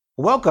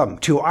Welcome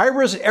to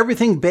Ira's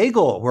Everything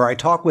Bagel, where I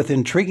talk with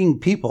intriguing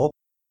people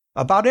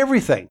about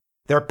everything,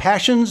 their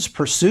passions,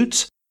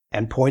 pursuits,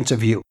 and points of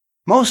view.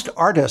 Most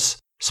artists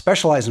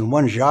specialize in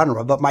one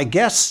genre, but my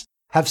guests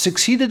have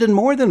succeeded in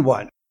more than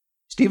one.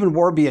 Stephen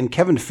Warby and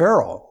Kevin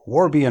Farrell,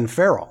 Warby and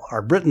Farrell,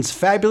 are Britain's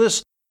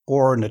fabulous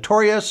or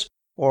notorious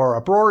or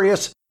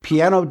uproarious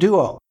piano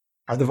duo.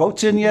 Are the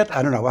votes in yet?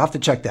 I don't know. We'll have to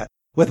check that.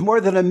 With more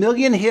than 1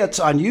 million hits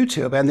on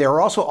YouTube, and they are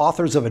also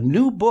authors of a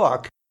new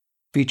book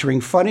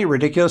featuring funny,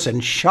 ridiculous,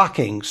 and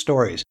shocking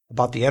stories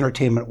about the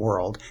entertainment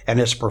world and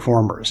its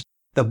performers.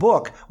 The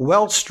book,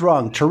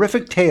 Well-Strung,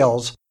 Terrific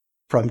Tales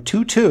from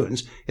Two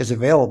Tunes, is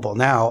available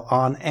now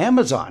on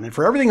Amazon. And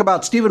for everything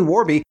about Stephen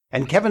Warby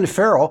and Kevin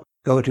Farrell,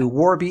 go to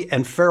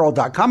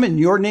warbyandfarrell.com and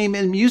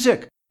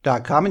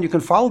yournameinmusic.com, and you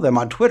can follow them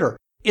on Twitter,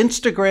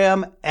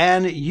 Instagram,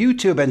 and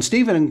YouTube. And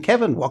Stephen and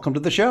Kevin, welcome to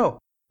the show.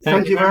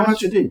 Thank you very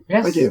much indeed.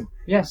 Yes. Thank you.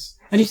 Yes.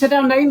 And you said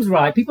our names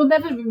right. People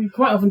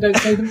quite often don't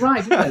say them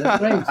right, do they? That's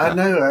great. I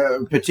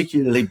know,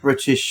 particularly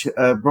British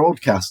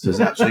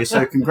broadcasters, actually,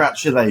 so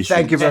congratulations.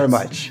 Thank you very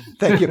much.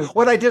 Thank you.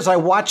 What I did is I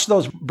watched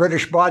those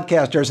British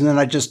broadcasters, and then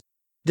I just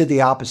did the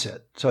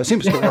opposite. So it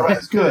seems to work.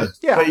 That's good.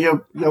 Yeah. But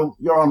you're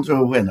on to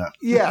a winner.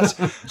 Yes.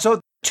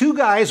 So 2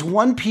 guys,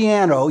 1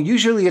 piano.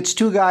 Usually it's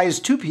 2 guys,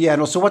 2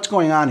 pianos. So what's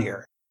going on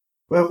here?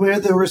 Well, we're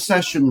the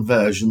recession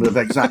version of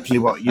exactly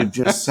what you've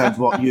just said,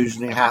 what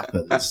usually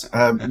happens.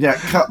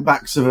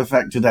 Cutbacks have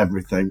affected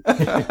everything.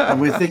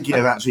 And we're thinking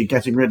of actually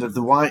getting rid of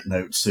the white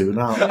note soon,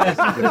 aren't we?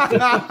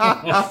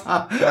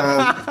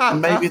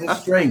 And maybe the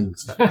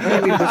strings. So.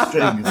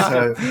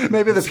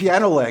 Maybe the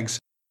piano legs.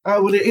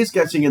 Oh, well, it is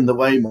getting in the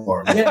way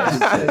more. Yes.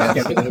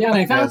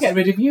 I'll get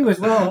rid of you as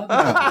well.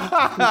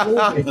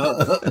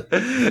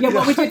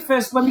 What we did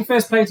first, when we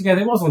first played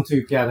together, it was on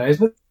 2 pianos,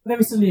 but then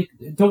it suddenly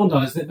dawned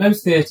on us that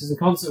most theatres and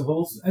concert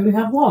halls only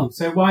have 1.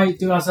 So why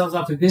do ourselves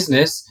up to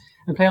business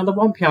and play on the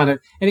 1 piano?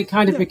 And it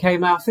kind of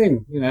became our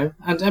thing, you know.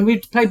 And we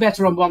play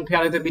better on 1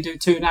 piano than we do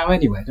 2 now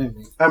anyway, don't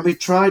we? And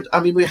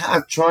we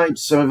have tried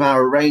some of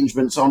our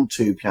arrangements on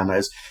 2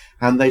 pianos,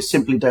 and they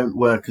simply don't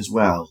work as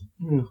well.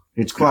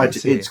 It's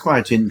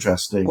quite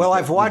interesting. Well,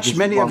 I've watched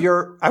many of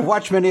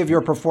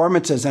your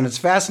performances, and it's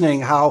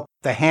fascinating how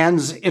the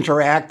hands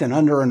interact and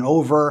under and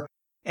over.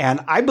 And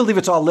I believe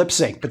it's all lip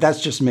sync, but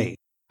that's just me.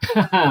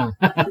 You're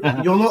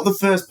not the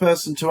first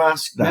person to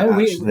ask that. No,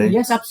 actually.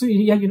 Yes,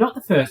 absolutely. Yeah, you're not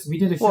the first. We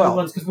did a show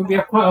once because we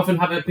quite often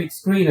have a big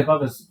screen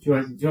above us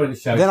during the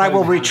show. Then I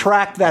will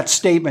retract that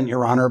statement,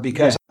 Your Honor,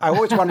 because I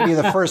always want to be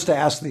the first to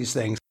ask these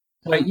things.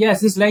 Wait, yes,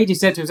 this lady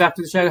said to us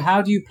after the show,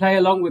 how do you play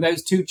along with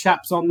those 2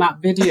 chaps on that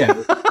video?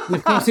 And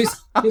of course, it's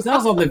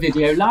us on the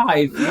video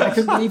live. I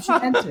couldn't believe she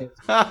meant it.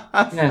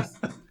 Yes.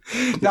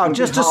 Now,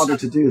 just harder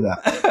to do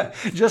that.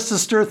 Just to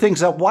stir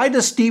things up, why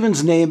does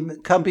Stephen's name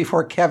come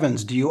before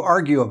Kevin's? Do you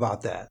argue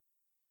about that?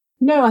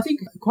 No, I think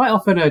quite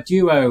often a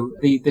duo,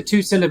 the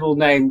 2-syllable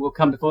name will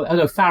come before.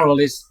 Although Farrell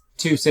is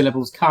 2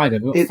 syllables, kind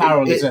of.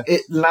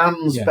 It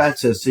lands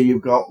better, so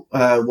you've got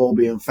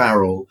Warby and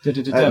Farrell.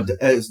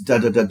 It's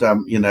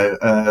da-da-da-dum, you know.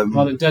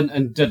 Rather than dun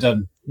and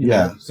da-dun.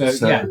 Yeah. So,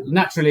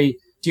 naturally,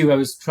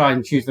 duos try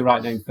and choose the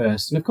right name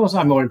first. And, of course,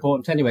 I'm more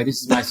important anyway.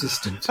 This is my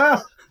assistant.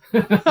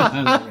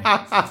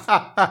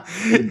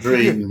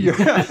 Dream.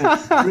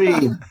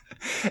 Dream.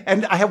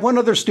 And I have one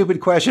other stupid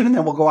question, and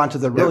then we'll go on to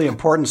the really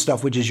important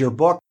stuff, which is your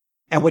book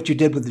and what you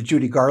did with the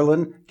Judy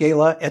Garland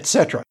Gala,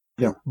 etc.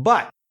 Yeah.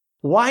 But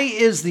why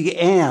is the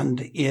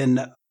and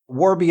in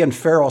Warby and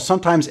Farrell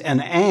sometimes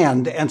an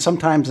and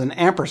sometimes an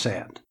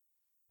ampersand?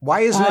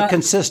 Why isn't it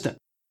consistent?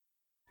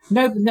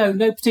 No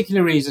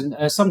particular reason.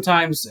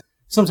 Sometimes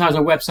on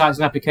websites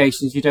and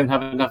applications you don't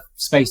have enough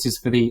spaces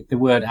for the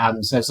word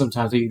and, so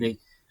sometimes I use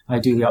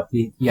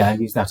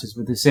that as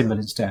with the symbol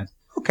instead.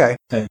 Okay.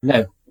 So,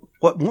 no.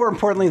 What more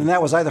importantly than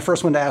that, was I the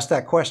first one to ask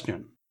that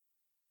question?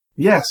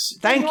 Yes.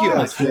 Thank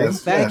you.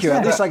 Thank you.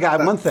 At least I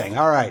got one thing.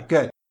 All right,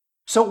 good.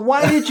 So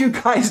why did you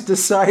guys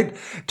decide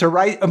to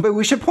write? But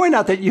we should point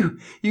out that you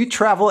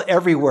travel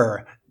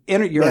everywhere.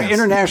 You're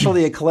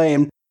internationally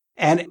acclaimed,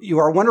 and you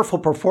are wonderful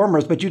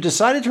performers, but you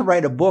decided to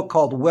write a book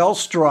called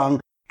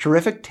Well-Strung,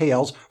 Terrific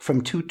Tales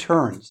from Two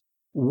Turns.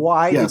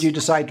 Why did you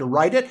decide to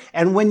write it?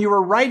 And when you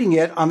were writing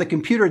it on the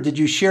computer, did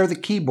you share the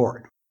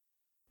keyboard?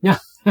 Yeah.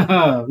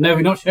 No,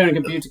 we're not sharing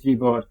a computer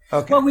keyboard.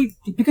 Okay. Well,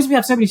 because we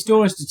have so many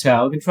stories to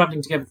tell, we've been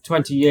travelling together for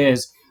 20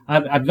 years.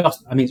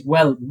 It's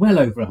well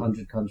over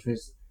 100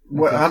 countries.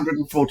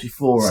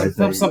 144, I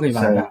think. Something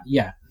like that,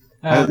 yeah.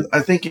 I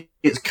think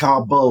it's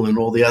Kabul and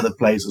all the other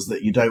places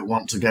that you don't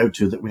want to go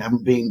to that we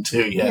haven't been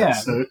to yet. Yeah,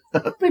 so.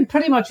 I've been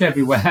pretty much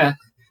everywhere.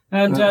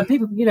 And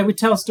people, we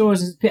tell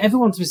stories.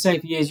 Everyone's been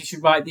saying for years, you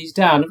should write these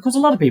down. Of course, a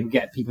lot of people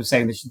get people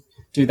saying they should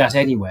do that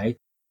anyway.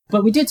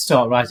 But we did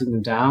start writing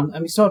them down,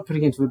 and we started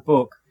putting into a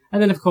book.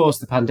 And then, of course,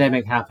 the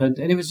pandemic happened,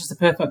 and it was just a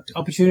perfect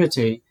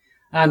opportunity.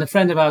 And a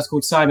friend of ours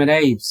called Simon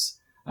Aves,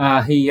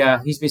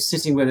 he's been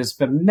sitting with us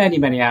for many,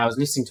 many hours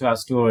listening to our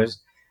stories,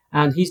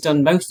 and he's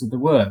done most of the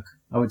work,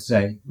 I would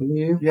say. Wouldn't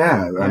you?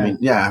 Yeah, I mean,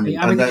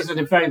 I think he's done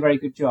a very, very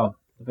good job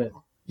of it.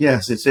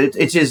 Yes,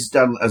 it is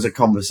done as a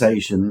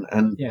conversation,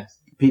 and Yes.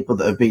 people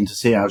that have been to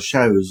see our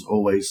shows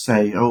always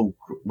say, "Oh,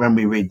 when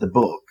we read the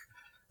book,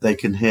 they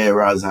can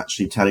hear us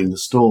actually telling the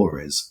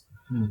stories."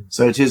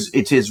 So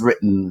it is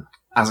written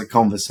as a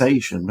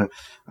conversation. But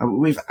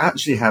we've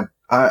actually had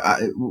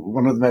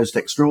one of the most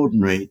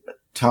extraordinary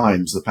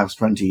times the past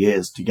 20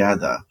 years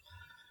together.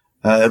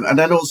 And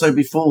then also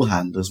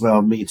beforehand as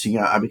well, meeting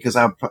out, because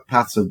our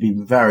paths have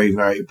been very,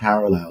 very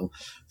parallel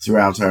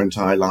throughout our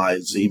entire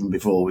lives, even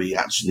before we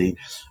actually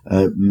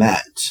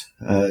met.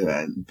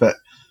 But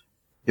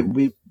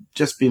we've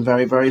just been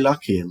very, very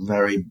lucky and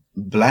very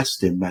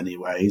blessed in many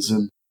ways.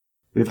 And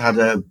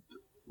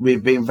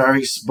we've been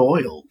very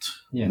spoiled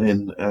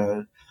in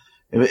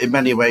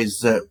many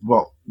ways.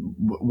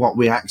 What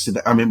we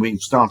we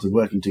started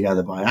working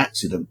together by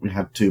accident. We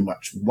had too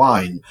much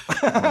wine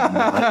one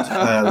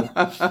night.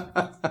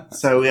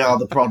 So we are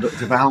the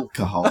product of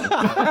alcohol.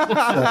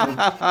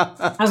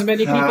 As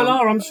many people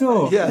are, I'm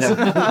sure. Yes.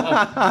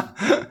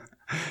 Yeah.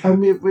 And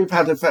we've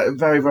had a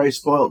very, very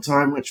spoilt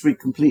time, which we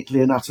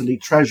completely and utterly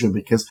treasure,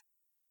 because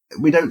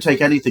we don't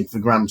take anything for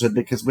granted,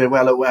 because we're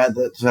well aware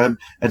that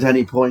at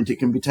any point it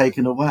can be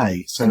taken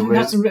away. So we've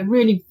had some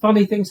really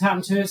funny things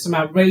happen to us, some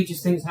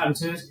outrageous things happen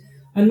to us.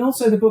 And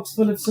also the book's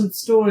full of some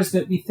stories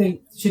that we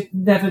think should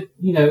never,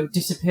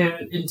 disappear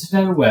into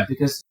nowhere,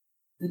 because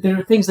there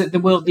are things that the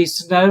world needs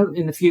to know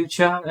in the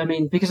future. I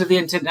mean, because of the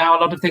internet now,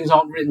 a lot of things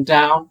aren't written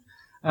down.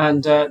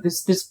 And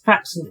there's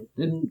facts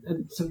and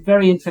some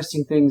very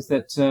interesting things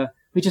that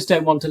we just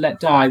don't want to let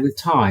die with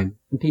time,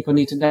 and people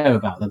need to know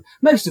about them.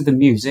 Most of the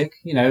music,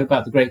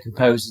 about the great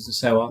composers and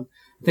so on,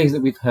 things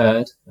that we've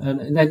heard,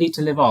 and they need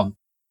to live on.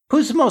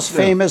 Who's the most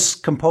famous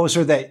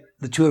composer that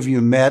the two of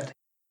you met,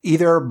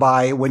 either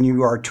by when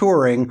you are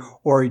touring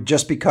or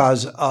just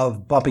because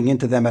of bumping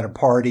into them at a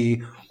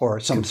party or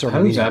some sort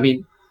of meeting? I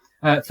mean,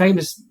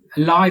 famous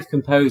live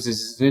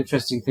composers is an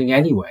interesting thing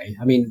anyway.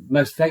 I mean,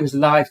 most famous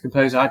live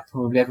composer I'd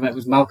probably ever met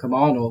was Malcolm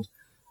Arnold,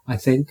 I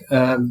think.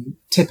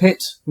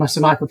 Tippett,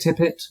 Sir Michael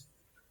Tippett.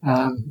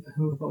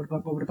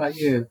 What about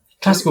you?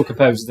 Classical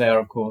composer there,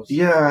 of course.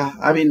 Yeah,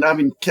 I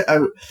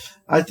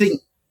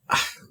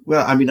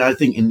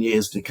think in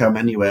years to come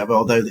anyway,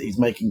 although that he's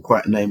making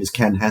quite a name, is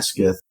Ken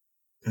Hesketh,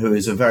 who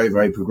is a very,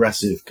 very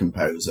progressive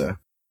composer.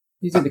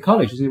 He's in the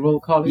college, is he? Royal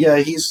College? Yeah,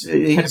 he's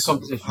head of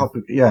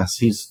composition. Yes,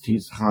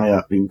 he's high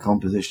up in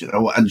composition,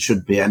 and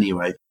should be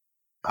anyway.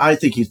 I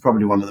think he's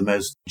probably one of the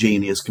most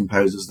genius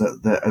composers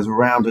that is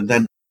around. And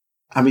then,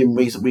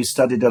 we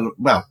studied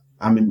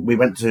we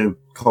went to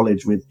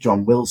college with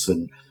John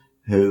Wilson,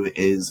 who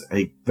is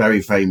a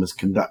very famous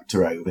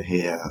conductor over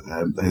here,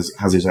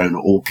 has his own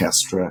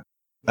orchestra,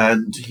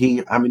 and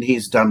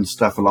he's done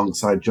stuff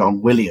alongside John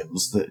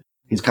Williams that.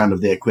 He's kind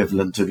of the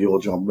equivalent of your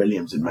John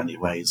Williams in many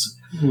ways,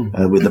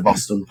 with the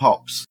Boston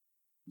Pops.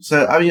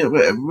 So,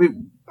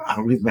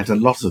 we've met a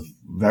lot of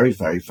very,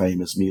 very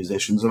famous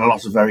musicians and a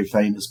lot of very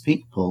famous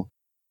people.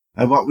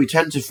 And what we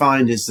tend to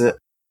find is that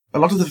a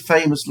lot of the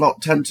famous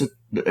lot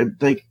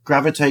they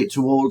gravitate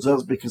towards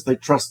us because they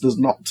trust us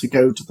not to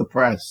go to the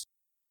press.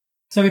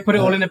 So we put it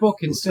all in a book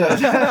instead.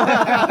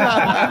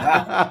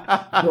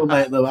 We'll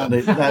make them at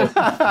it.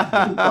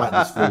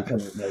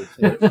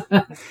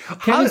 No.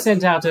 Kenny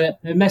sent out a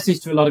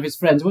message to a lot of his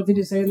friends. What did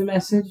he say in the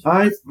message?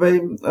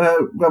 When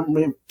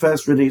we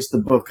first released the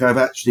book, I've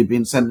actually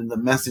been sending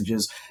them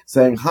messages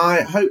saying,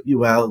 "Hi, hope you're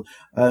well.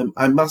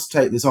 I must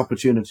take this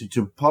opportunity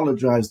to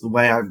apologise the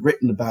way I've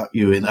written about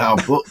you in our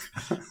book.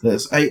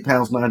 That's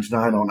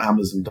 £8.99 on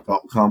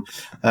Amazon.com.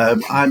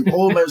 I'm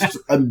almost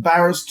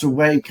embarrassed to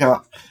wake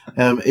up.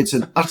 It's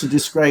an utter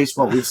disgrace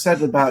what we've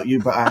said about you,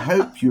 but I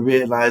hope you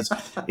realise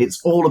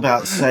it's all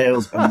about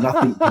sales and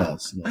nothing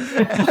personal."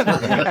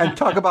 And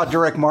talk about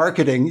direct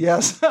marketing,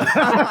 yes.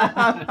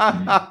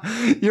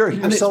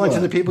 You're selling to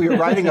the people you're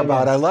writing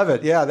about. I love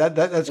it. Yeah,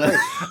 that's great.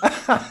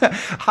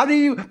 How do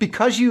you,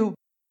 because you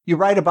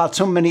write about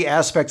so many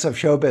aspects of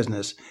show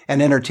business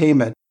and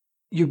entertainment,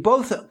 you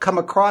both come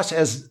across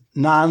as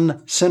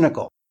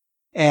non-cynical.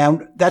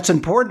 And that's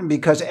important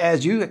because,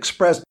 as you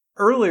expressed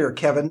earlier,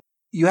 Kevin,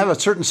 you have a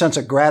certain sense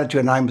of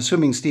gratitude, and I'm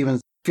assuming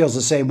Stephen feels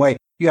the same way.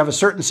 You have a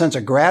certain sense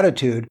of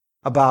gratitude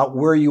about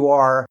where you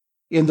are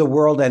in the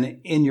world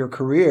and in your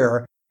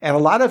career. And a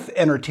lot of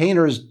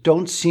entertainers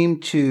don't seem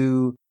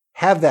to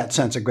have that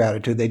sense of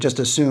gratitude. They just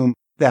assume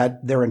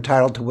that they're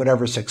entitled to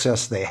whatever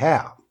success they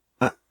have.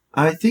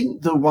 I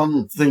think the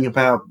one thing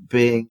about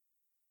being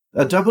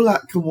a double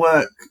act can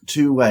work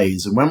two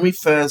ways. And when we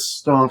first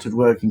started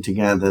working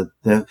together,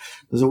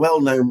 there's a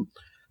well-known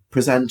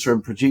presenter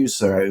and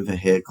producer over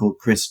here called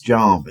Chris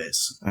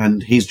Jarvis,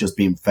 and he's just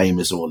been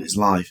famous all his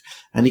life.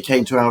 And he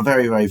came to our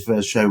very, very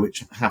first show,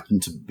 which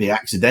happened to be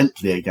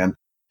accidentally again,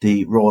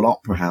 the Royal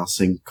Opera House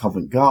in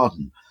Covent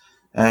Garden.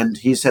 And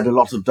he said a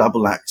lot of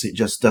double acts, it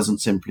just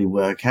doesn't simply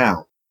work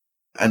out.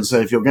 And so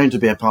if you're going to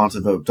be a part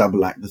of a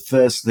double act, the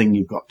first thing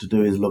you've got to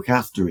do is look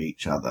after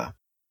each other.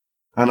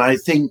 And I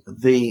think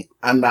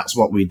and that's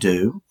what we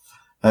do,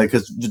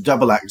 because the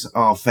double acts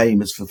are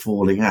famous for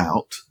falling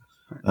out.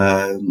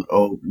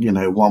 Or,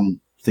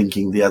 one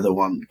thinking the other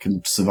one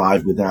can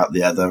survive without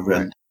the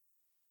other.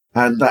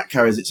 And that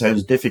carries its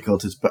own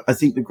difficulties. But I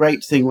think the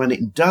great thing when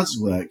it does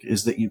work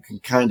is that you can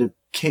kind of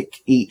kick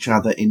each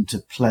other into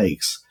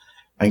place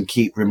and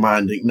keep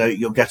reminding, no,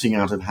 you're getting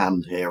out of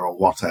hand here or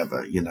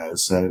whatever,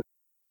 so.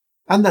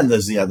 And then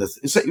there's the other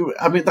so,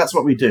 I mean, that's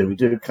what we do. We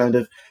do kind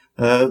of,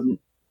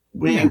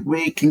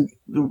 we can,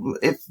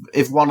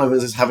 if one of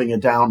us is having a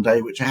down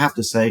day, which I have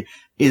to say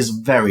is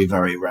very,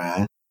 very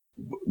rare,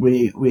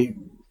 we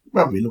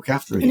look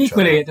after each other. And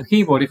equally at the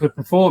keyboard, if we're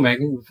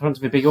performing in front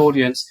of a big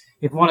audience,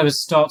 if one of us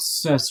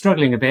starts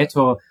struggling a bit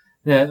or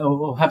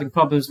having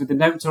problems with the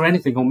notes or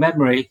anything or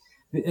memory,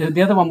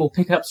 the other one will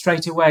pick up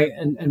straight away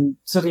and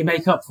suddenly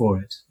make up for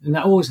it. And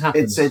that always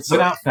happens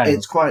without fail.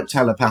 It's quite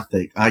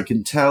telepathic. I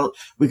can tell.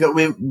 We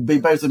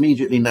both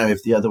immediately know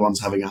if the other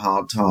one's having a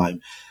hard time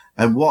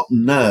and what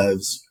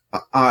nerves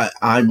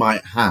I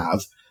might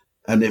have.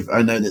 And if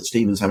I know that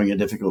Stephen's having a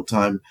difficult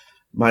time,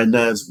 my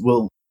nerves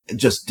will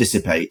just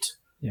dissipate.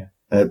 Yeah.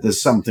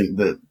 There's something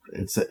that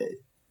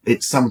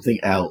it's something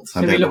else.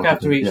 So we look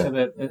after each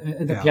other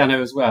at the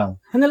piano as well.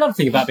 And the lovely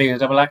thing about being a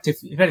double act,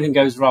 if anything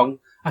goes wrong,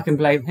 I can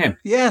blame him.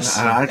 Yes,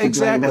 I can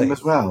exactly. blame him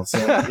as well. So,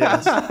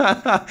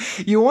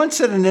 yes. You once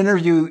said in an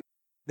interview,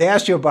 they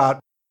asked you about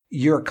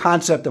your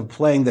concept of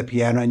playing the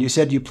piano, and you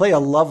said you play a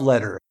love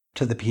letter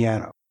to the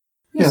piano.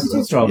 Yes, it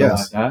is rather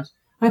like that.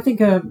 I think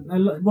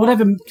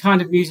whatever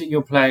kind of music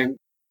you're playing,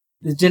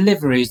 the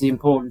delivery is the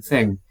important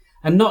thing.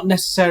 And not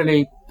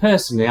necessarily,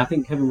 personally, I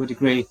think Kevin would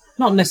agree,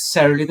 not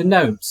necessarily the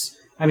notes.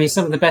 I mean,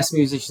 some of the best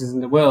musicians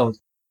in the world,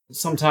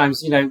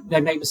 sometimes,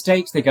 they make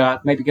mistakes. They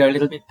maybe go a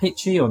little bit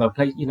pitchy, or they'll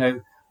play,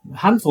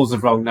 handfuls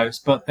of wrong notes,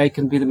 but they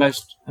can be the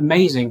most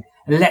amazing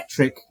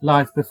electric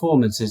live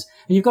performances.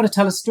 And you've got to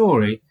tell a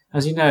story,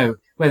 as you know,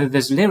 whether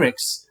there's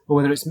lyrics or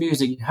whether it's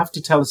music, you have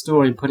to tell a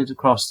story and put it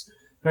across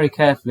very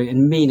carefully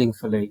and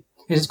meaningfully.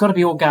 It's got to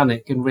be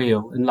organic and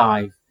real and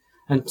live.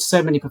 And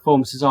so many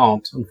performances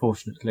aren't,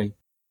 unfortunately.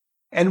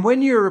 And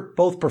when you're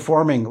both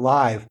performing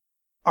live,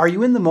 are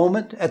you in the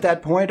moment at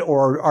that point,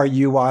 or are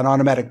you on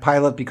automatic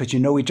pilot because you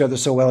know each other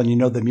so well and you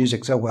know the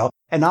music so well?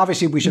 And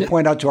obviously we should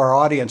point out to our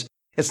audience,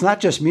 it's not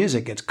just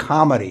music, it's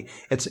comedy.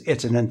 It's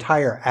an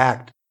entire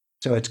act.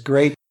 So it's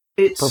great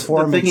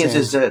performance. The thing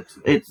is that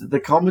the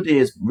comedy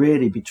is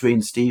really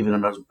between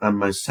Stephen and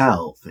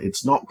myself.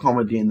 It's not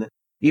comedy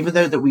even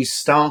though that we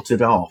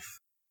started off,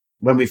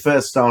 when we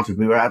first started,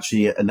 we were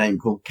actually a name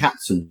called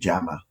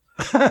Katzenjammer.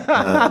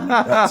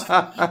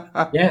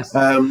 Yes.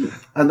 And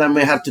then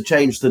we had to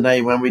change the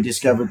name when we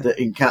discovered that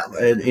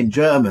in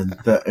German,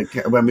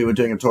 that when we were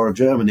doing a tour of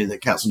Germany,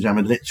 that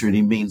Katzenjammer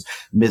literally means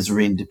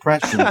misery and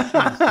depression.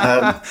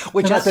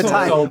 Which at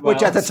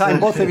the time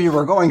both of you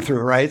were going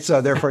through, right? So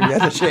therefore you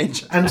had to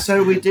change. And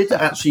so we did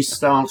actually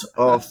start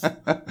off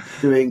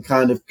doing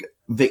kind of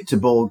Victor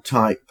Borg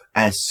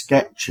type-esque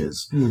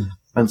sketches.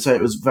 And so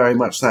it was very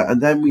much that.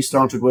 And then we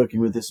started working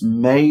with this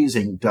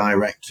amazing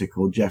director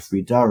called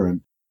Jeffrey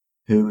Durham,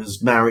 who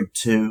was married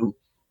to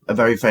a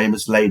very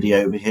famous lady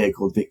over here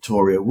called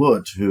Victoria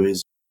Wood,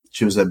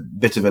 she was a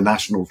bit of a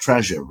national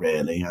treasure,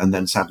 really, and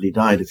then sadly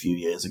died a few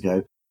years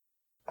ago.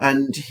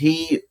 And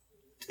he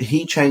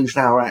changed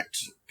our act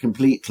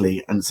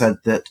completely and said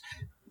that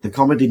the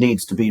comedy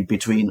needs to be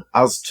between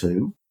us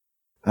two,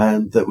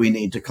 and that we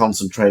need to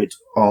concentrate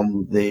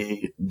on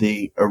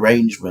the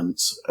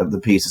arrangements of the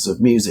pieces of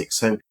music.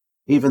 So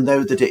even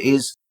though that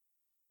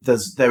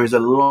there is a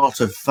lot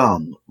of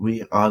fun,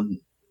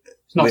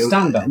 it's not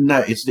stand-up.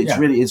 No, it's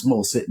really, it's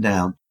more sit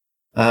down.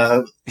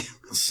 But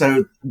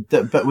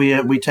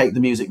we take the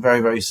music very,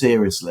 very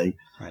seriously.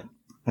 Right.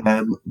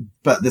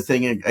 But the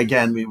thing,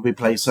 again, we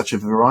play such a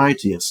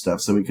variety of stuff,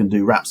 so we can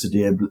do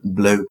Rhapsody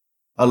Blue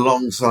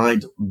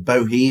alongside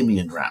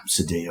Bohemian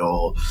Rhapsody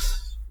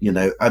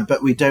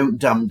but we don't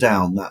dumb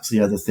down. That's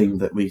the other thing,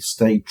 that we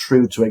stay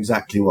true to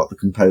exactly what the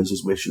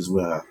composer's wishes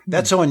were.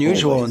 That's so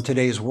unusual in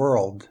today's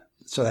world.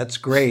 So that's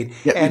great.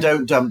 Yeah, we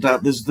don't dumb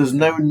down. There's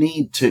no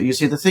need to. You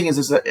see, the thing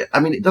is that,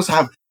 I mean, it does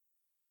have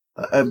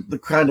the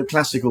kind of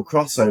classical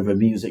crossover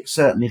music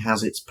certainly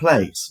has its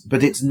place,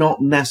 but it's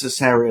not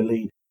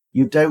necessarily,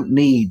 you don't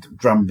need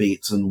drum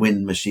beats and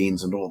wind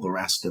machines and all the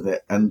rest of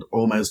it, and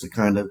almost a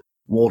kind of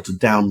watered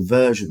down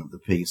version of the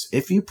piece.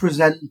 If you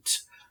present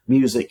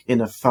music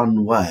in a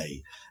fun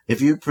way,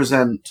 if you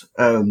present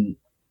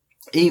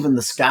even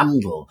the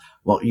Scandal,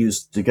 what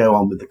used to go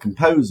on with the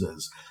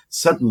composers,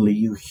 suddenly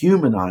you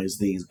humanize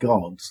these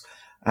gods,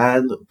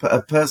 and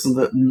a person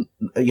that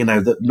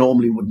that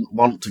normally wouldn't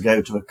want to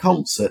go to a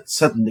concert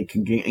suddenly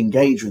can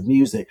engage with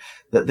music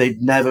that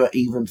they'd never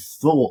even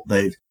thought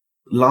they'd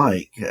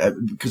like,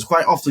 because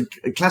quite often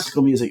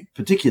classical music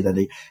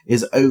particularly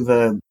is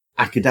over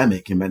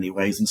academic in many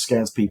ways and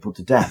scares people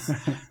to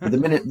death. But the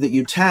minute that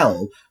you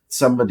tell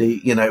somebody,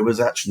 was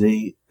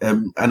actually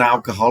an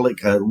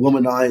alcoholic, a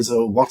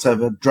womanizer,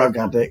 whatever, drug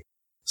addict,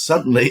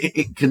 suddenly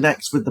it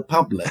connects with the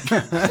public.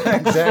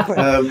 Exactly.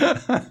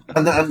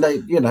 And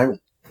they,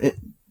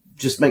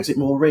 just makes it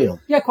more real.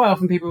 Yeah, quite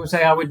often people will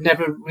say, I would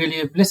never really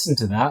have listened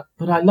to that,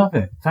 but I love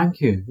it. Thank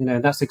you.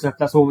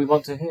 That's all we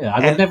want to hear. I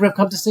would never have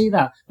come to see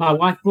that. My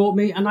wife brought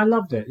me and I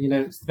loved it.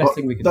 It's the best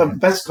thing we could do. The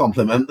best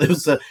compliment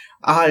was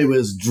I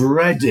was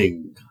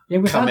dreading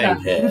coming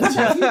here.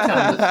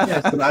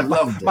 Yes, but I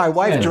loved it. My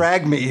wife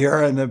dragged me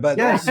here, but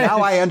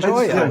now I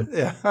enjoy it.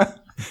 Yeah.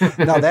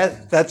 No,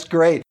 that's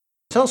great.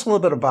 Tell us a little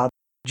bit about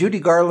Judy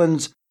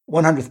Garland's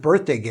 100th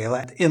birthday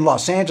gala in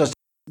Los Angeles.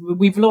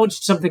 We've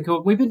launched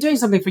we've been doing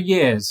something for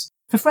years,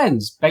 for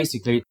friends,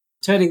 basically,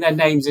 turning their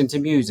names into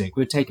music.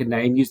 We'll take a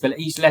name,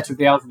 each letter of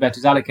the alphabet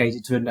is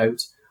allocated to a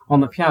note on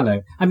the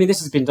piano. I mean,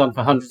 this has been done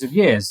for hundreds of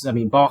years. I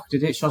mean, Bach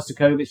did it,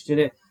 Shostakovich did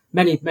it,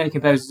 many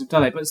composers have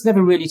done it, but it's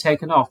never really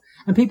taken off.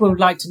 And people would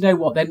like to know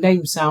what their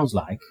name sounds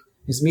like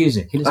as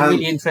music. It's a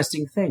really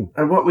interesting thing.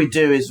 And what we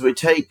do is we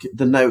take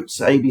the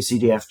notes A, B, C,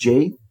 D, F,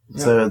 G.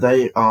 Yeah. So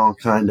they are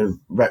kind of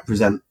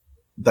represent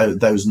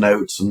those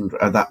notes and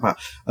that part.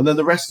 And then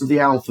the rest of the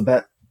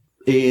alphabet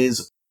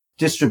is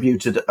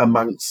distributed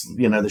amongst,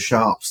 the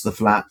sharps, the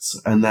flats.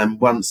 And then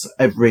once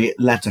every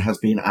letter has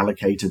been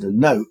allocated a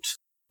note,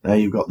 there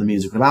you've got the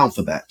musical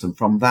alphabet. And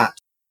from that,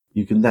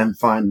 you can then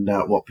find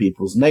out what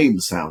people's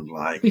names sound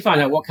like. We find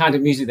out what kind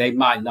of music they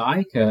might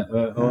like,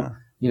 or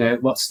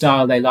what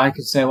style they like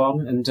and so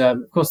on. And,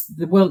 of course,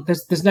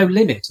 there's no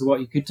limit to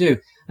what you could do.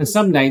 And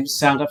some names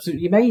sound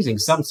absolutely amazing.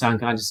 Some sound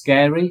kind of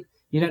scary.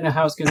 You don't know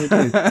how it's going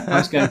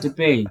to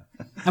be.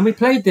 And we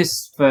played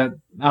this for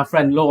our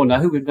friend Lorna,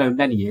 who we've known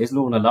many years,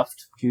 Lorna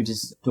Luft,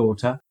 Judy's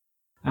daughter.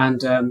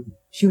 And,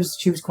 she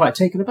was quite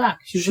taken aback.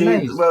 She was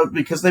amazed. Well,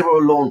 because they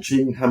were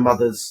launching her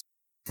mother's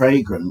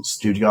fragrance,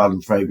 Judy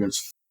Garland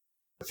fragrance,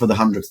 for the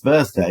 100th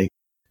birthday.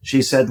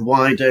 She said,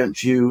 why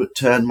don't you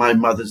turn my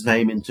mother's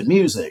name into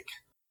music?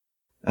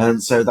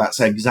 And so that's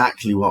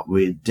exactly what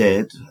we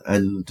did.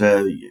 And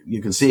you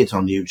can see it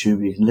on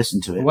YouTube. You can listen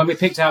to it. When we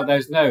picked out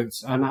those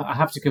notes, I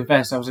have to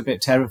confess, I was a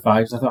bit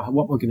terrified. I thought,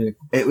 what we're going to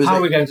do? How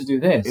are we going to do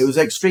this? It was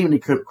extremely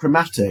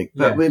chromatic,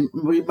 but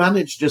we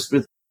managed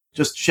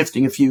just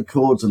shifting a few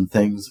chords and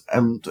things.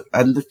 And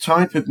the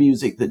type of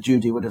music that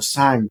Judy would have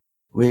sang,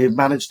 we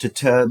managed to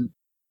turn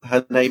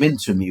her name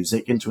into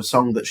music, into a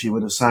song that she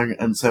would have sang.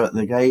 And so at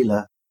the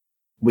gala,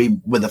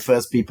 we were the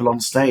first people on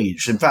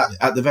stage. In fact,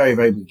 at the very,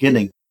 very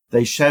beginning,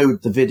 they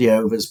showed the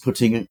video of us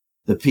putting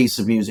the piece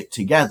of music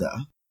together,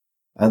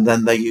 and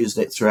then they used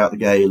it throughout the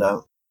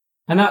gala.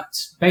 And that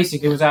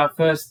basically was our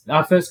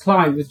first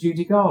client with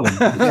Judy Garland.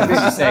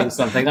 Really saying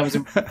something. That was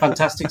a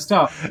fantastic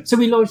start. So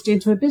we launched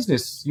into a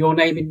business, Your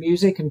Name in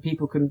Music, and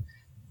people can,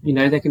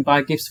 they can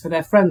buy gifts for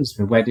their friends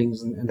for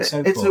weddings and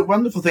so forth. It's a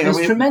wonderful thing.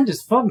 It's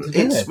tremendous fun to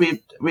do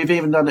it. We've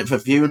even done it for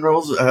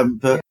funerals,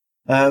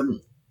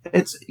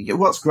 it's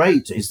what's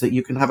great is that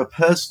you can have a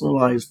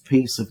personalised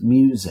piece of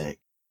music.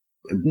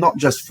 Not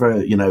just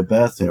for,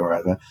 birthday or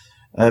whatever,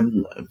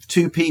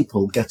 two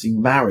people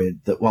getting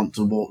married that want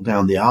to walk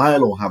down the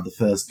aisle or have the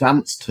first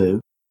dance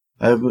to,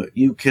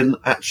 you can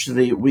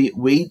actually,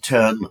 we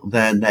turn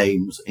their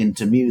names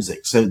into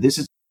music. So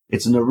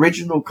it's an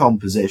original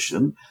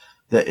composition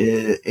that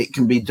it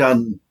can be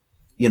done,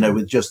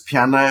 with just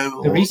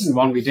piano. The recent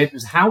one we did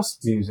was house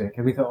music,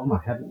 and we thought, oh my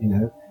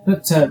heaven,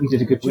 but we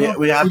did a good job.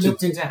 We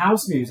looked into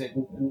house music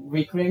and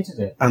recreated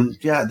it. And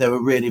they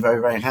were really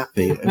very, very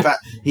happy. In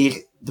fact,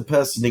 the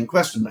person in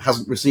question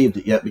hasn't received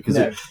it yet because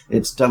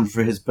it's done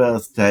for his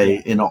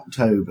birthday in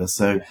October.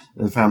 So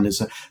the family,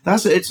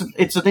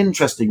 it's an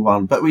interesting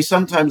one. But we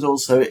sometimes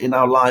also in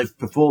our live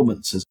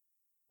performances,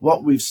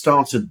 what we've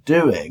started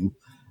doing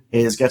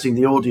is getting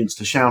the audience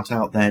to shout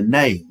out their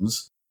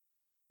names.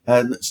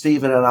 And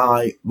Stephen and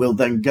I will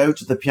then go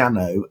to the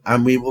piano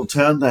and we will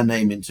turn their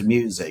name into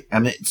music.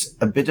 And it's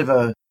a bit of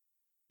a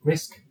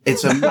risk.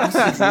 It's a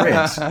massive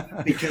risk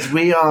because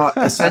we are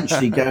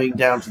essentially going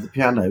down to the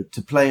piano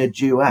to play a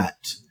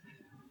duet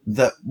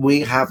that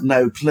we have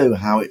no clue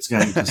how it's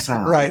going to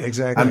sound. Right,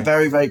 exactly. And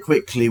very, very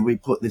quickly we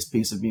put this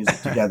piece of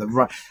music together.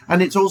 Right.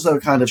 And it's also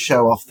a kind of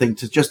show-off thing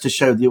to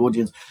show the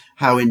audience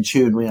how in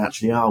tune we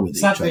actually are with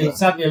each other.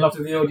 Sadly, a lot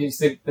of the audience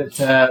think that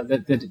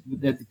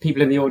the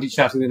people in the audience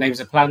shouting the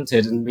names are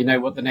planted and we know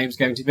what the name's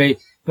going to be,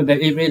 but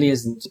it really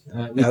isn't.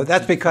 No,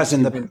 that's because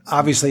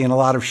obviously in a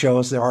lot of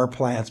shows there are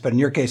plants, but in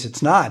your case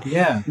it's not.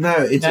 Yeah. No,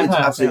 it's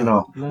absolutely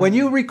not. No. When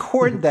you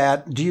record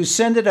that, do you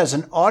send it as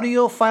an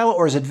audio file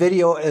or is it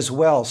video as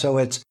well? So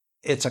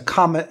it's a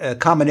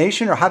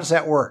combination, or how does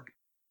that work?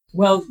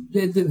 Well,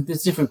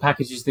 there's different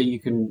packages that you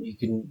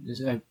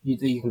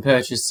can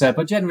purchase,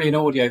 but generally an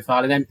audio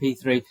file, an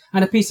MP3,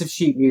 and a piece of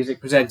sheet music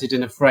presented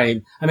in a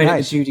frame. I mean,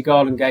 nice. At the Judy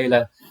Garland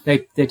Gala,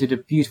 they did a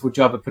beautiful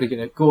job of putting in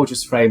a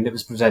gorgeous frame that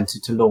was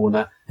presented to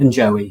Lorna and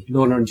Joey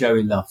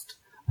Luft,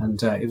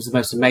 and it was the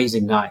most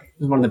amazing night.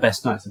 It was one of the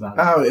best nights of our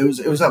life. Oh, it was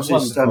absolutely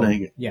wonderful.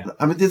 Stunning. Yeah,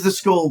 I mean, the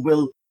school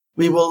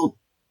we will.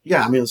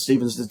 Yeah, I mean,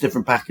 Stevens, there's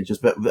different packages,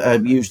 but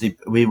usually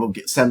we will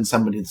send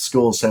somebody to the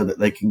school so that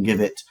they can give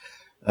it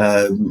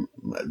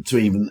to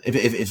even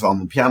if on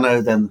the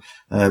piano, then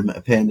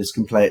a pianist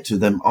can play it to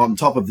them on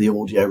top of the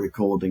audio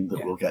recording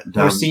that will get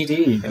done. Or a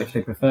CD, if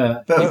they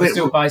prefer. But People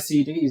still buy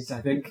CDs,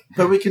 I think.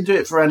 But we can do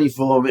it for any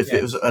form. If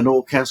it was an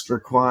orchestra,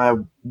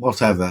 choir,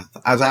 whatever,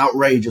 as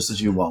outrageous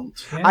as you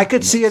want. Yeah. I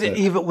could see it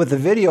even with the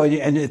video,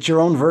 and it's your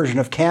own version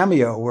of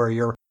Cameo, where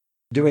you're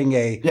doing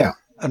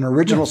an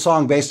original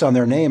song based on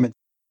their name.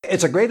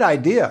 It's a great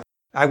idea.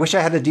 I wish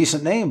I had a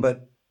decent name,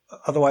 but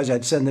otherwise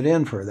I'd send it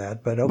in for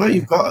that. But okay. Well,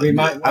 you've got.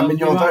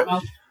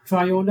 I'll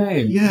try your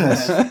name.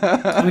 Yes.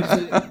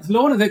 It's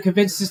Lorna that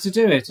convinced us to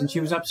do it, and she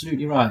was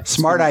absolutely right.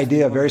 Smart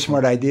idea, very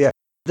smart idea.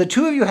 The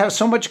two of you have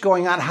so much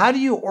going on. How do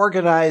you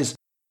organize,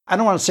 I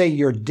don't want to say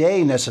your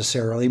day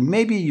necessarily,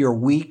 maybe your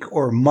week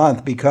or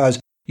month, because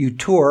you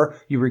tour,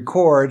 you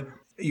record,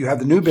 you have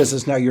the new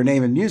business now, Your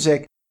Name in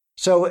Music.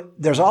 So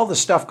there's all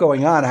this stuff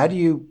going on. How do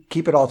you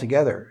keep it all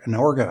together and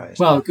organized?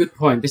 Well, good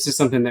point. This is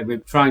something that we're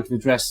trying to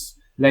address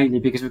lately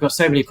because we've got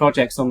so many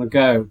projects on the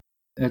go.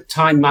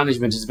 Time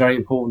management is a very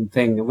important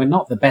thing, and we're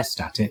not the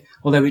best at it,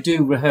 although we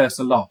do rehearse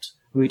a lot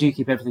and we do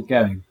keep everything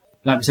going.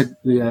 Like we said,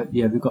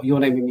 we've got Your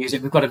Name in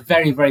Music. We've got a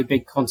very, very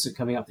big concert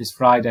coming up this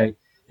Friday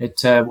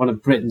at one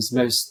of Britain's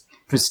most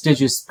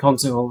prestigious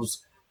concert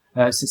halls.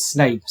 It's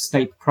at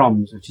Snape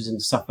Proms, which is in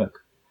Suffolk.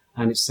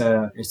 And it's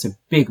a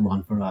big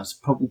one for us,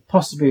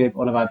 possibly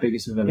one of our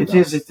biggest we've ever done. It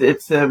is.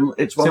 It's one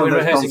of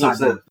those concerts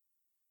that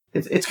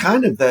it's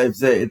kind of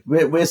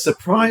we're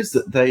surprised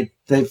that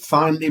they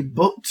finally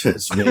booked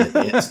us. Really,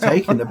 it's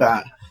taken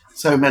about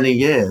so many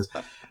years,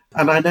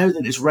 and I know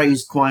that it's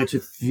raised quite a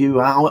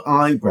few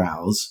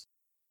eyebrows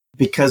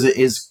because it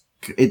is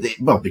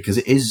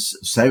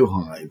so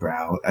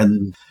highbrow,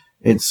 and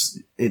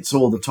it's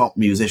all the top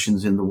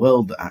musicians in the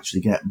world that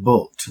actually get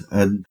booked,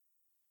 and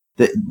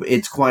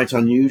it's quite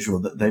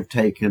unusual that they've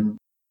taken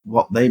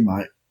what they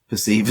might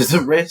perceive as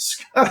a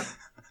risk.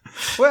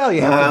 Well, you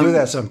have to do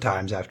that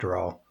sometimes, after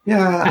all.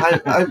 Yeah,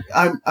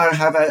 I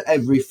have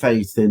every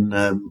faith in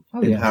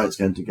how it's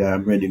going to go.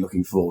 I'm really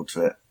looking forward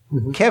to it.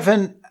 Mm-hmm.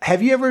 Kevin,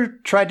 have you ever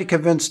tried to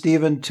convince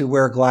Stephen to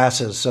wear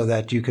glasses so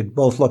that you could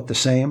both look the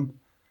same?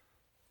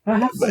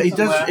 He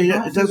does.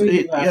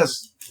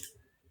 Yes.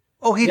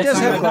 Oh, he does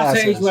have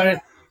glasses.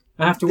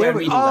 I have to wear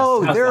reading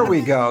glasses. Oh, there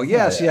we go.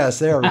 Yes,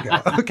 there we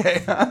go.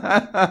 Okay.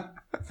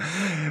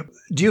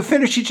 Do you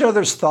finish each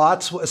other's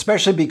thoughts,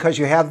 especially because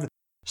you have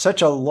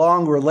such a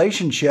long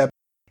relationship?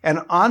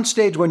 And on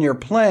stage when you're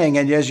playing,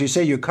 and as you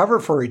say, you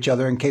cover for each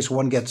other in case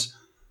one gets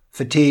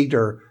fatigued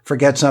or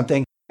forgets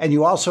something. And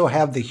you also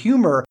have the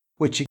humor,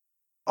 which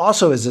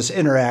also is this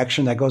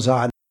interaction that goes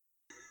on.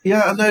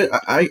 Yeah,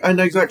 I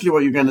know exactly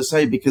what you're going to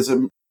say, because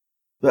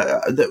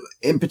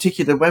in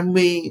particular, when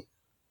we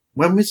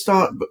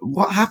start,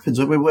 what happens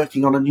when we're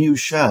working on a new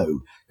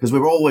show, because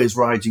we're always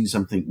writing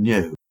something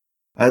new.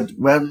 And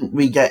when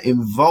we get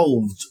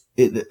involved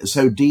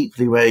so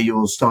deeply where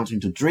you're starting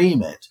to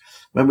dream it,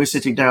 when we're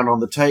sitting down on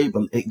the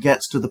table, it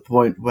gets to the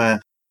point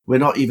where we're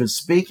not even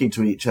speaking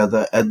to each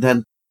other. And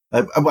then,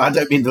 I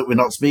don't mean that we're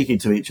not speaking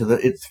to each other.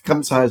 It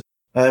comes out,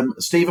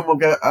 Stephen will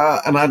go,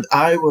 and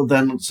I will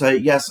then say,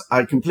 yes,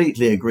 I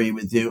completely agree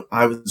with you.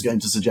 I was going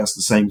to suggest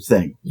the same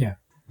thing. Yeah.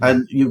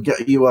 And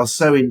you are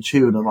so in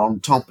tune and on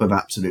top of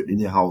absolutely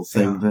the whole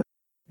thing that,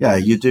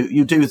 you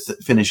do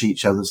finish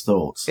each other's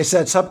thoughts. It's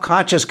that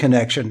subconscious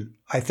connection,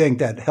 I think,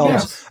 that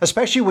helps,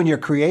 especially when you're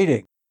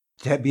creating,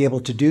 to be able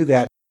to do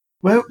that.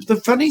 Well, the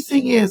funny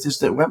thing is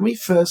that when we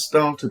first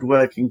started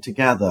working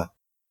together,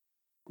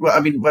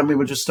 when we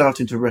were just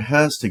starting to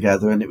rehearse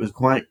together, and it was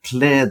quite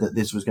clear that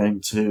this was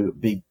going to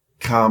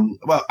become,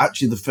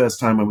 actually the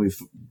first time when we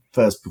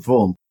first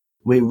performed,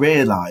 we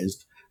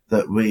realized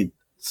that we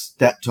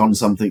stepped on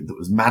something that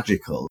was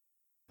magical,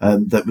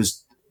 that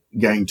was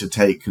going to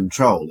take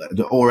control, that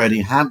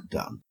already had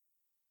done.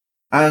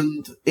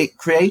 And it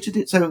created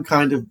its own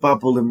kind of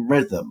bubble and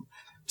rhythm,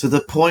 to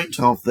the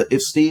point of that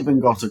if Stephen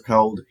got a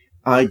cold,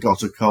 I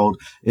got a cold.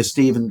 If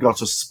Stephen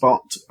got a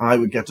spot, I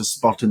would get a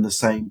spot in the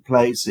same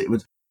place. It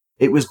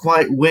was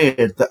quite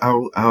weird that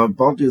our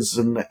bodies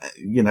and,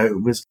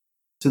 it was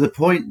to the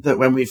point that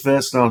when we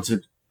first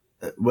started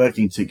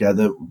working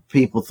together,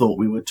 people thought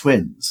we were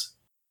twins.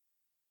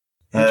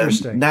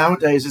 Interesting.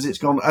 Nowadays, as it's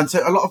gone, and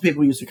so a lot of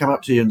people used to come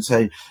up to you and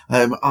say,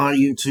 are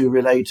you two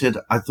related?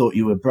 I thought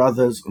you were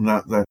brothers, and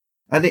that.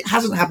 And it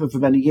hasn't happened for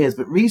many years,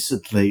 but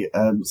recently,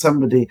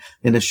 somebody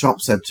in a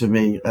shop said to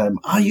me,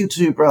 are you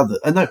two brothers?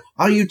 No,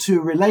 are you two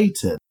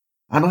related?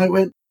 And I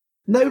went,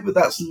 no, but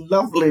that's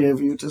lovely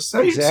of you to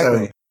say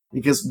so,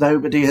 because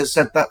nobody has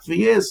said that for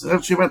years.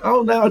 And she went,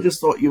 oh, no, I just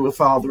thought you were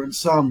father and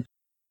son.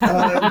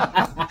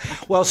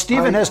 Well,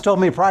 Stephen has told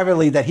me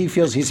privately that he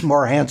feels he's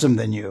more handsome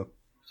than you.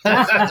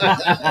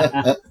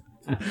 But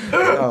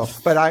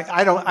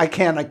I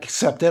can't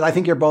accept it. I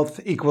think you're both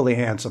equally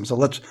handsome. So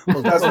that's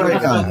very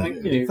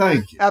kind.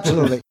 Thank you.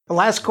 Absolutely. The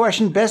last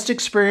question: best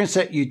experience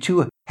that you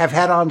two have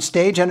had on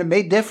stage, and it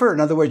may differ. In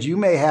other words, you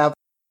may have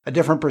a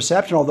different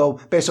perception, although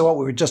based on what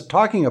we were just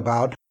talking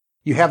about,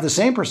 you have the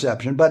same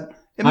perception, but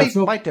it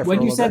might differ.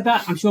 When you said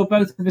that, I'm sure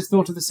both of us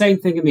thought of the same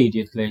thing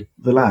immediately.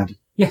 The Lad.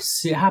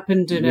 Yes, it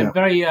happened in a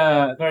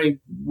very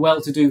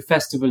well-to-do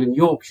festival in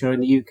Yorkshire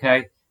in the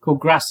UK called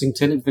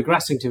Grassington. It was the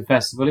Grassington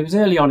Festival. It was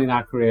early on in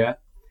our career.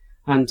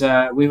 And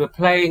we were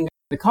playing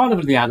the Carnival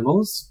of the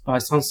Animals by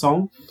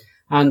Saint-Saëns.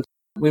 And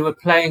we were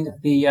playing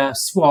the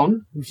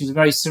Swan, which is a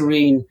very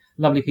serene,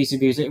 lovely piece of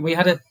music. We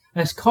had a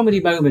comedy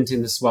moment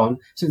in the Swan.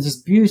 So it was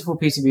this beautiful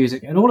piece of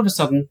music. And all of a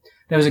sudden,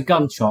 there was a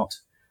gunshot.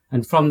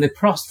 And from the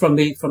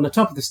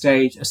top of the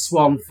stage, a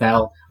swan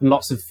fell and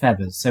lots of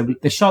feathers. So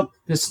the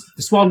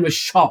swan was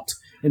shot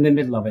in the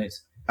middle of it.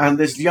 And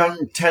this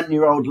young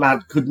 10-year-old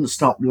lad couldn't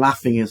stop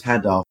laughing his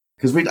head off.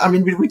 Because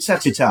we'd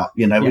set it up,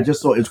 you know. Yeah. We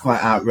just thought it was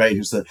quite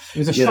outrageous that it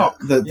was a shock.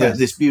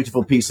 This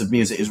beautiful piece of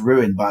music is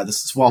ruined by the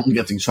swan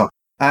getting shot.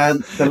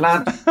 And the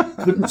lad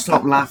couldn't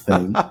stop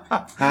laughing.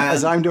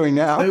 As I'm doing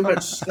now. So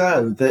much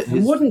so that he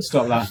wouldn't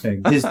stop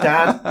laughing. His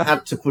dad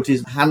had to put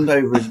his hand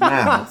over his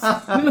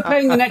mouth. We were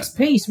playing the next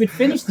piece. We'd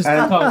finished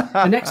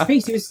the next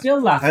piece. He was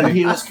still laughing. And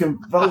he was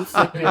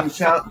convulsing.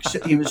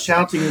 He was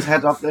shouting his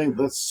head off.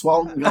 The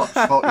swan got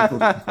shot.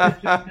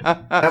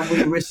 And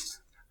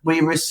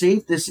we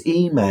received this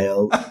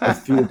email a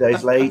few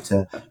days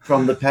later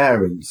from the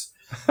parents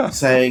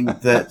saying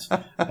that,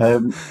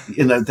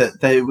 that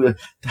they were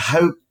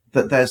hope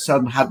that their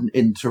son hadn't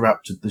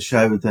interrupted the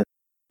show.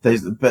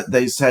 But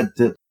they said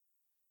that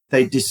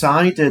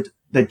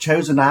they'd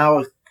chosen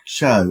our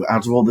show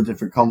out of all the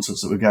different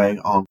concerts that were going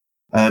on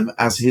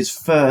as his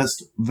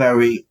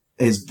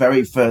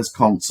very first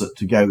concert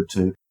to go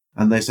to,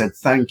 and they said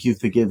thank you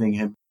for giving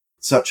him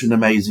such an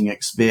amazing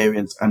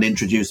experience and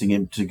introducing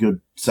him to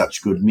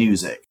such good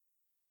music.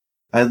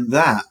 And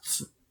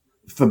that,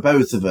 for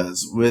both of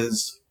us,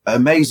 was an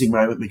amazing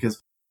moment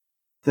because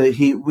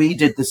we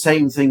did the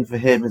same thing for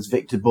him as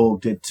Victor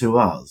Borge did to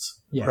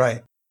us. Yeah.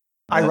 Right.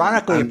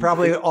 Ironically, it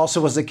probably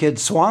also was the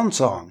kid's swan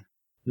song.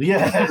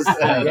 Yes.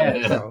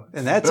 So,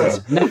 and that's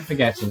it. Never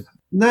forget it.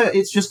 No,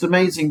 it's just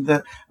amazing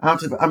that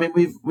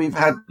we've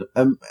had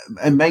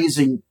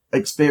amazing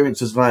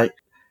experiences like,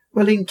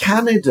 well, in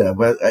Canada,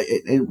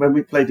 when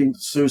we played in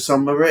Sault Ste.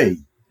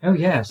 Marie. Oh,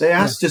 yes. They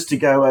asked us to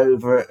go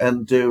over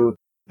and do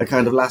a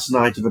kind of last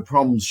night of a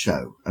proms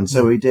show. And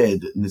so we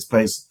did in this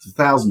place to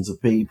thousands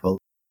of people.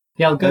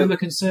 The Algoma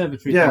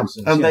Conservatory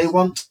concerts. And they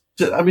want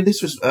to,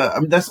 this was,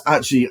 that's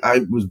actually,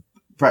 I was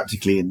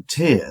practically in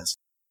tears.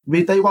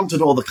 They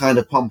wanted all the kind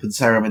of pomp and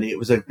ceremony. It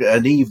was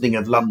an evening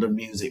of London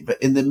music, but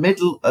in the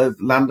middle of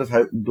Land of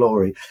Hope and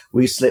Glory,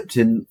 we slipped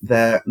in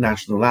their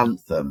national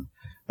anthem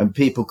and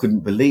people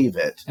couldn't believe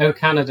it. Oh,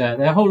 Canada.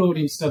 Their whole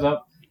audience stood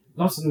up.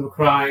 Lots of them were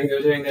crying. They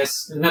were doing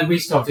this. And then we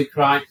started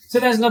crying.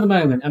 So there's another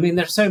moment.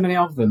 There are so many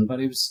of them,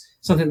 but it was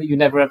something that you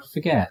never ever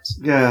forget.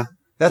 Yeah.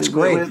 That's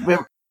great.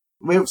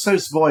 We're so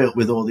spoiled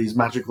with all these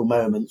magical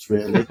moments,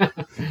 really.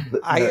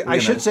 I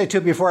should say, too,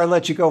 before I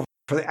let you go,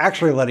 for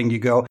actually letting you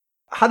go,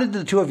 how did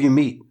the two of you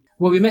meet?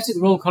 Well, we met at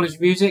the Royal College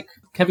of Music.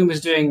 Kevin was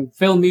doing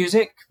film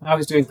music. I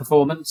was doing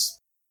performance.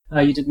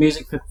 You did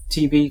music for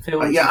TV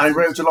films? I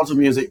wrote a lot of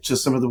music to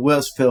some of the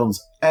worst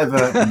films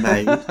ever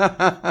made.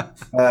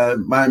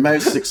 My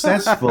most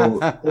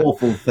successful,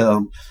 awful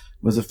film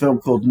was a film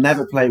called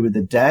Never Play with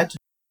the Dead.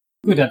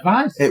 Good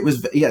advice. It was,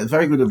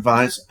 very good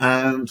advice.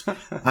 And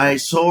I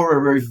saw a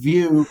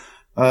review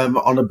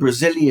on a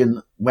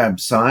Brazilian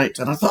website,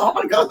 and I thought,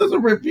 oh my God, there's a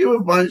review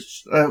of my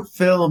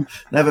film,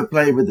 Never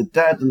Play with the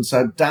Dead. And so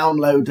I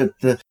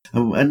downloaded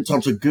and went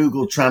onto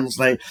Google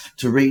Translate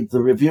to read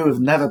the review of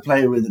Never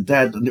Play with the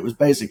Dead, and it was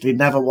basically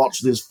never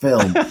watch this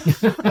film.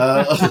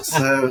 Well,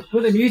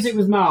 the music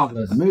was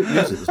marvellous. The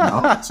music was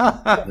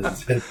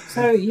marvellous.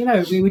 So,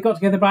 we got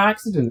together by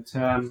accident.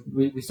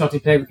 We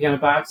started playing the piano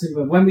by accident,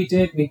 but when we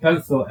did, we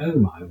both thought, oh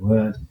my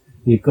word,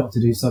 we've got to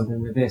do something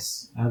with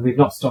this. And we've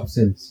not stopped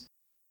since.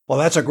 Well,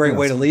 that's a great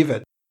way to leave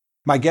it.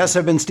 My guests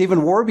have been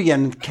Stephen Warby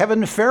and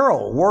Kevin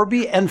Farrell.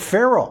 Warby and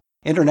Farrell,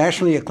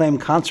 internationally acclaimed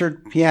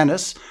concert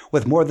pianists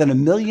with more than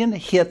 1 million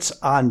hits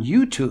on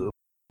YouTube,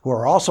 who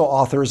are also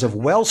authors of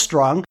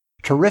Well-Strung,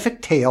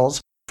 Terrific Tales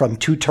from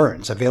Two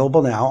Turns,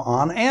 available now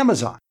on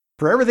Amazon.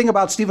 For everything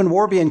about Stephen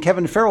Warby and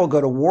Kevin Farrell,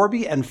 go to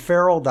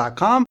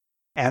warbyandfarrell.com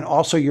and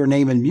also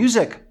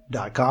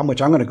yournameandmusic.com,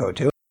 which I'm going to go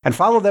to, and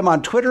follow them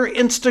on Twitter,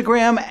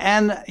 Instagram,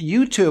 and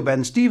YouTube.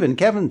 And Stephen,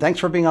 Kevin, thanks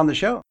for being on the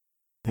show.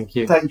 Thank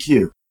you. Thank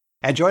you.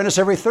 And join us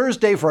every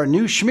Thursday for a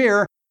new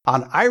schmear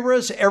on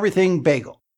Ira's Everything Bagel.